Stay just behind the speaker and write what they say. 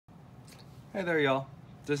Hey there, y'all.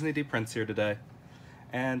 Disney D Prince here today.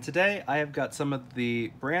 And today I have got some of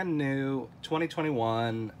the brand new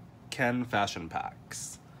 2021 Ken fashion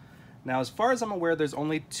packs. Now, as far as I'm aware, there's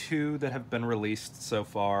only two that have been released so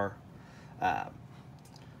far. Um,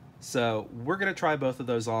 so we're going to try both of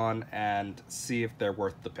those on and see if they're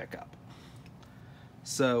worth the pickup.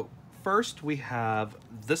 So first we have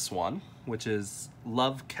this one, which is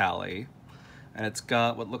Love Cali. And it's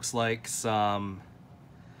got what looks like some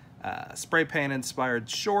spray paint inspired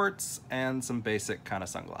shorts and some basic kind of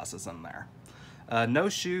sunglasses in there. No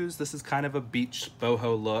shoes. This is kind of a beach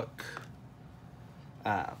boho look.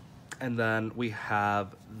 And then we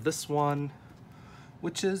have this one,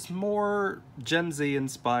 which is more Gen Z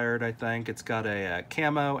inspired, I think. It's got a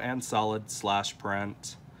camo and solid slash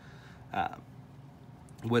print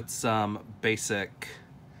with some basic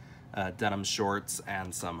denim shorts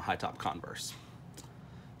and some high top Converse.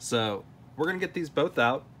 So we're gonna get these both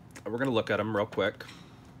out. We're gonna look at them real quick,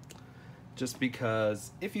 just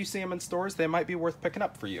because if you see them in stores, they might be worth picking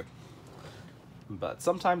up for you. But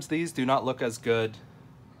sometimes these do not look as good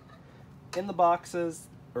in the boxes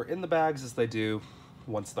or in the bags as they do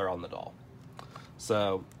once they're on the doll.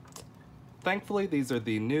 So thankfully, these are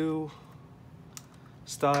the new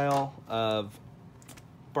style of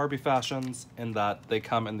Barbie fashions in that they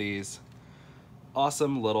come in these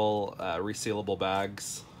awesome little resealable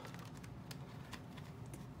bags.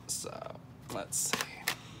 So let's see.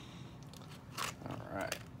 All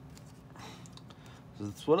right. So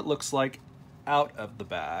that's what it looks like out of the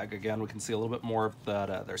bag. Again, we can see a little bit more of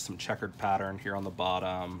that. There's some checkered pattern here on the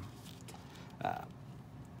bottom.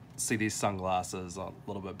 See these sunglasses a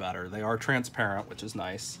little bit better. They are transparent, which is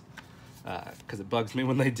nice, because it bugs me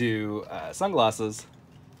when they do sunglasses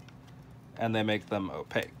and they make them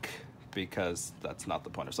opaque, because that's not the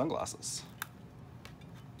point of sunglasses.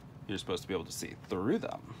 You're supposed to be able to see through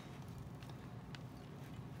them.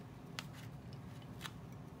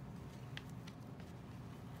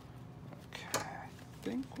 Okay, I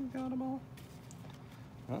think we got them all.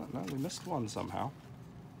 Oh, no, we missed one somehow.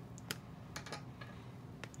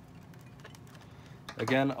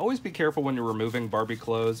 Again, always be careful when you're removing Barbie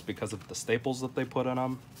clothes because of the staples that they put in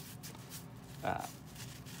them.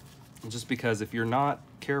 Just because if you're not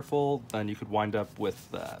careful, then you could wind up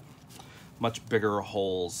with much bigger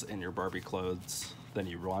holes in your Barbie clothes than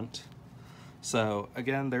you want. So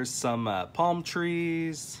again, there's some palm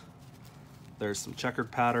trees. There's some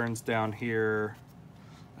checkered patterns down here.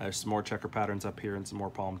 There's some more checkered patterns up here and some more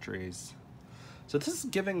palm trees. So this is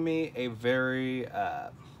giving me a very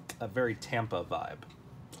Tampa vibe,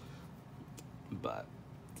 but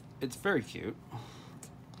it's very cute.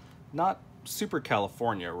 Not super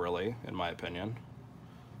California, really, in my opinion,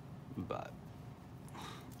 but.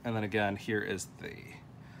 And then again, here is the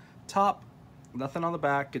top. Nothing on the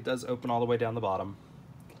back. It does open all the way down the bottom.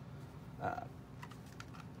 And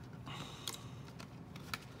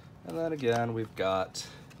then again, we've got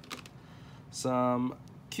some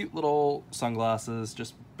cute little sunglasses,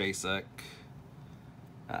 just basic.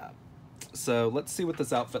 So let's see what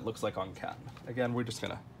this outfit looks like on Ken. Again, we're just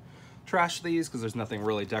gonna trash these because there's nothing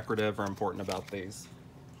really decorative or important about these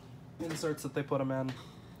inserts that they put them in.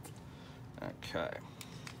 Okay.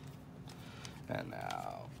 And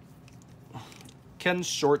now, Ken's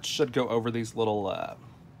shorts should go over these little,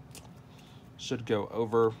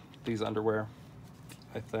 underwear,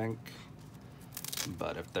 I think.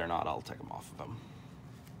 But if they're not, I'll take them off of him.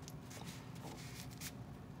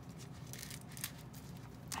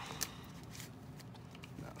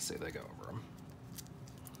 No, see, they go over them.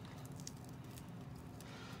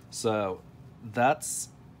 So that's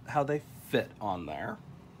how they fit on there.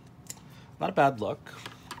 Not a bad look.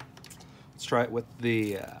 Let's try it with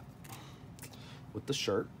the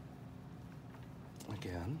shirt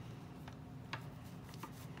again.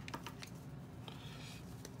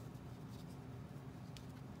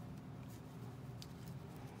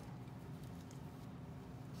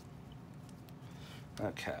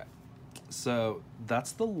 Okay, so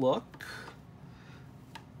that's the look.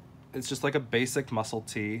 It's just like a basic muscle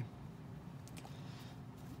tee.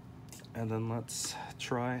 And then let's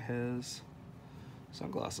try his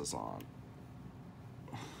sunglasses on.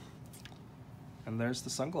 And there's the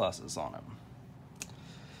sunglasses on him.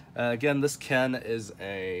 Again, this Ken is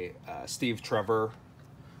a Steve Trevor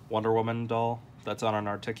Wonder Woman doll that's on an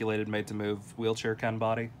articulated made-to-move wheelchair Ken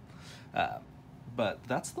body. But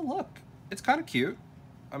that's the look. It's kind of cute.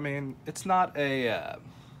 I mean, it's not an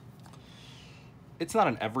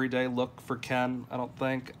everyday look for Ken, I don't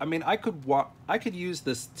think. I mean, I could use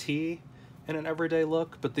this tee in an everyday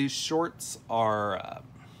look, but these shorts are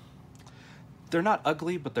they're not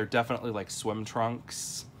ugly, but they're definitely like swim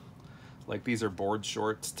trunks. Like, these are board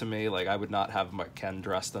shorts to me. Like, I would not have my Ken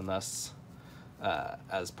dressed in this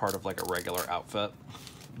as part of like a regular outfit,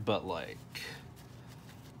 but like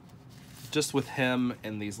just with him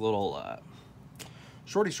in these little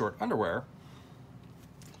shorty short underwear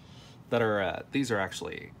that are these are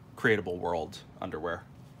actually Creatable World underwear,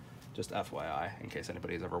 just FYI, in case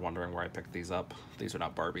anybody's ever wondering where I picked these up. These are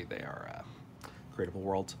not Barbie, they are Creatable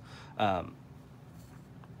World.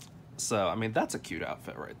 So I mean, that's a cute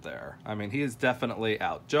outfit right there. I mean, he is definitely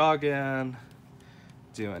out jogging,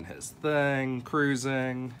 doing his thing,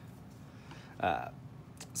 cruising.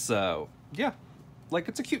 So yeah, like,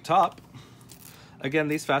 it's a cute top. Again,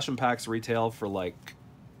 these fashion packs retail for like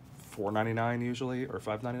 $4.99 usually, or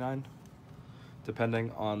 $5.99,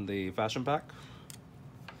 depending on the fashion pack.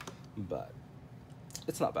 But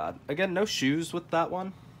it's not bad. Again, no shoes with that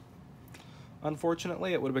one.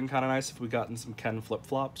 Unfortunately, it would have been kind of nice if we gotten some Ken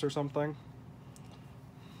flip-flops or something.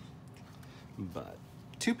 But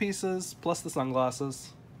 2 pieces plus the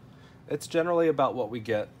sunglasses. It's generally about what we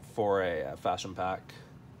get for a fashion pack.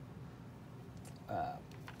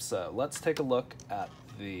 So let's take a look at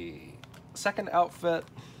the second outfit.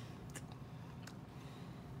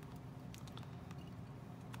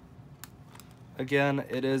 Again,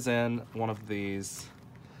 it is in one of these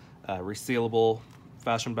resealable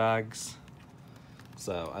fashion bags.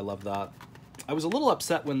 So I love that. I was a little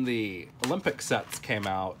upset when the Olympic sets came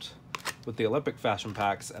out with the Olympic fashion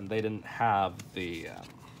packs and they didn't have the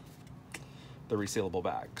resealable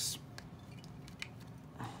bags.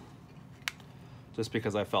 Just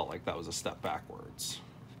because I felt like that was a step backwards.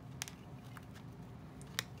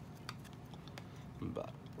 But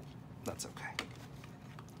that's okay.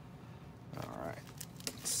 All right.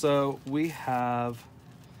 So we have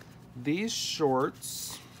these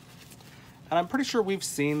shorts. And I'm pretty sure we've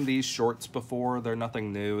seen these shorts before. They're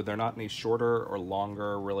nothing new. They're not any shorter or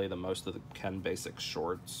longer, really, than most of the Ken Basic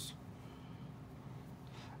shorts.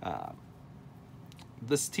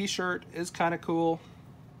 This t-shirt is kind of cool.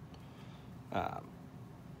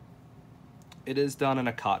 It is done in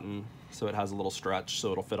a cotton, so it has a little stretch,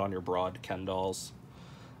 so it'll fit on your broad Ken dolls.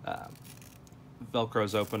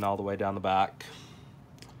 Velcro's open all the way down the back,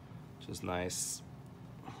 which is nice.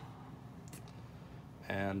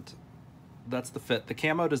 And that's the fit. The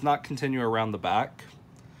camo does not continue around the back.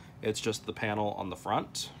 It's just the panel on the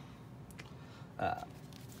front.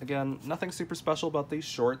 Again, nothing super special about these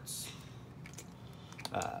shorts.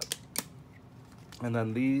 And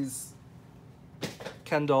then these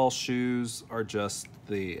Ken doll shoes are just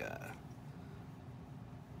the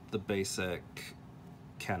basic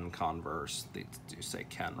Ken Converse. They do say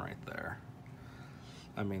Ken right there.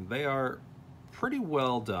 I mean, they are pretty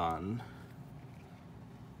well done.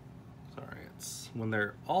 Sorry, it's when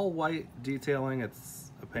they're all white detailing,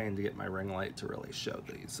 it's a pain to get my ring light to really show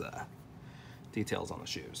these details on the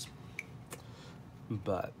shoes.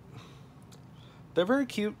 But they're very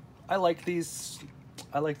cute. I like these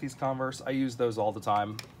Converse. I use those all the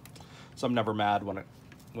time, so I'm never mad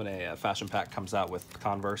when a fashion pack comes out with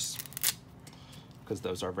Converse, because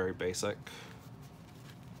those are very basic.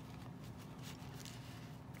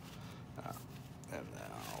 And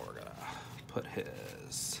now we're gonna put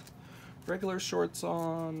his regular shorts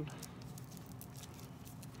on.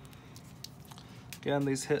 Again,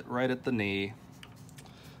 these hit right at the knee.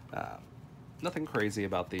 Nothing crazy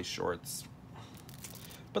about these shorts.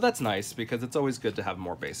 But that's nice, because it's always good to have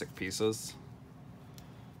more basic pieces.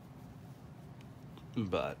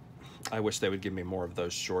 But I wish they would give me more of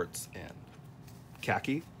those shorts in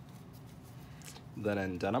khaki than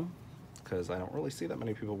in denim, because I don't really see that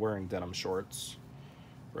many people wearing denim shorts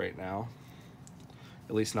right now.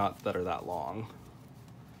 At least not that are that long.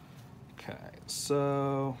 Okay,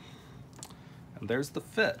 so, and there's the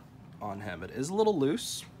fit on him. It is a little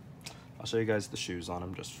loose. I'll show you guys the shoes on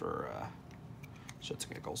him just for shits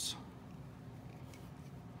and giggles.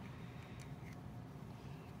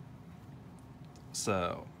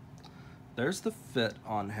 So there's the fit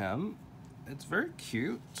on him. It's very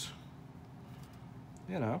cute.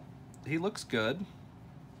 You know, he looks good.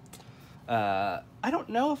 I don't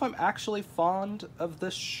know if I'm actually fond of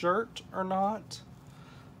this shirt or not,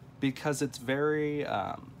 because it's very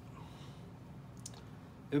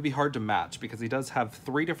it would be hard to match, because he does have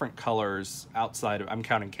 3 different colors outside of, I'm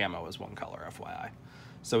counting camo as one color, FYI.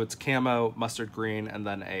 So it's camo, mustard green, and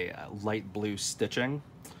then a light blue stitching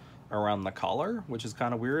around the collar, which is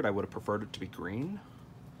kind of weird. I would have preferred it to be green,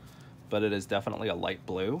 but it is definitely a light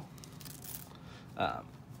blue.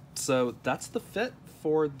 So that's the fit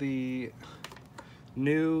for the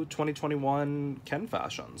new 2021 Ken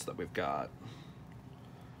fashions that we've got.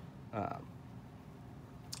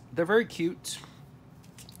 They're very cute.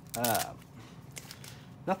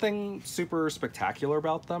 Nothing super spectacular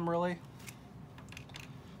about them, really,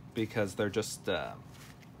 because they're just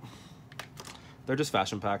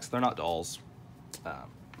fashion packs. They're not dolls.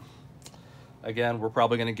 Again, we're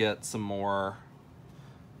probably going to get some more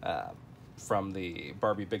from the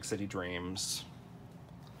Barbie Big City Dreams,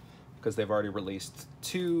 because they've already released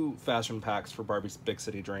 2 fashion packs for Barbie's Big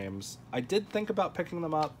City Dreams. I did think about picking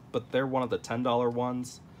them up, but they're one of the $10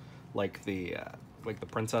 ones, like the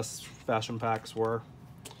princess fashion packs were.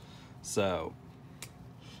 So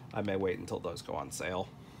I may wait until those go on sale.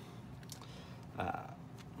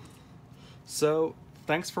 So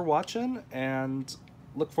thanks for watching, and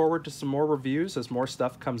look forward to some more reviews as more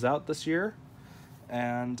stuff comes out this year.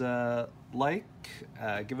 And give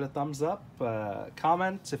it a thumbs up,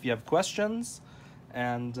 comment if you have questions,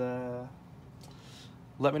 and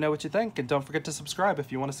let me know what you think. And don't forget to subscribe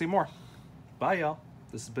if you want to see more. Bye, y'all.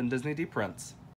 This has been Disney D Prince.